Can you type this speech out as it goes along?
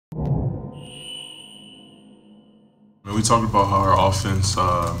We talked about how our offense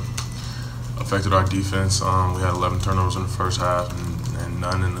affected our defense. We had 11 turnovers in the first half and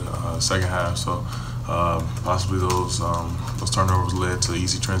none in the second half. So possibly those turnovers led to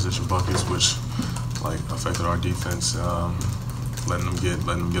easy transition buckets, which affected our defense, letting them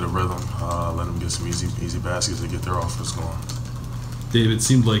get a rhythm, letting them get some easy baskets to get their offense going. Dave, it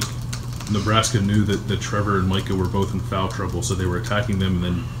seemed like Nebraska knew that Trevor and Micah were both in foul trouble, so they were attacking them. And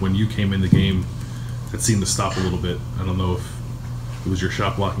then when you came in the game, it seemed to stop a little bit. I don't know if it was your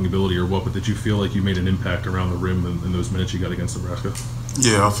shot blocking ability or what, but did you feel like you made an impact around the rim in those minutes you got against Nebraska?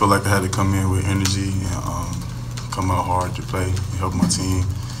 Yeah, I feel like I had to come in with energy and come out hard to play and help my team.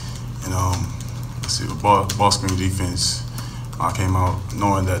 And ball screen defense, I came out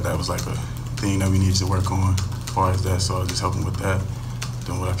knowing that was like a thing that we needed to work on as far as that, so I was just helping with that,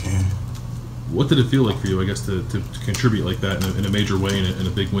 doing what I can. What did it feel like for you, I guess, to contribute like that in a major way in a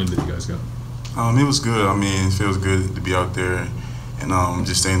big win that you guys got? It was good. I mean, it feels good to be out there and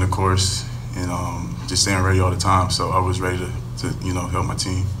just staying the course and just staying ready all the time. So I was ready to help my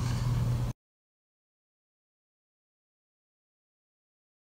team.